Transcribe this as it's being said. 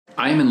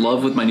I am in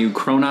love with my new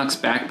Kronox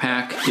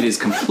backpack. It is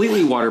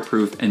completely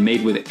waterproof and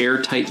made with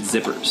airtight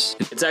zippers.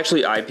 It's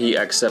actually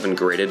IPX7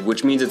 graded,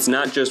 which means it's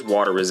not just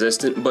water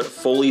resistant, but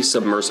fully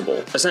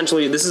submersible.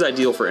 Essentially, this is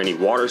ideal for any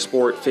water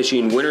sport,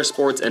 fishing, winter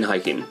sports, and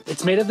hiking.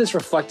 It's made of this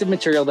reflective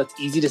material that's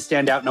easy to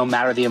stand out no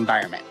matter the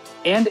environment.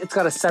 And it's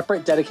got a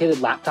separate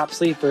dedicated laptop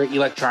sleeve for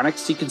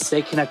electronics so you can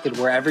stay connected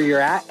wherever you're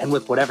at and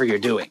with whatever you're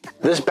doing.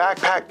 This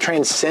backpack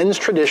transcends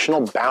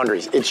traditional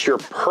boundaries. It's your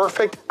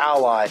perfect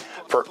ally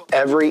for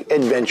every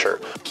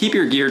adventure. Keep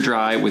your gear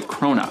dry with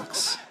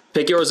Kronox.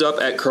 Pick yours up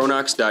at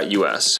kronox.us.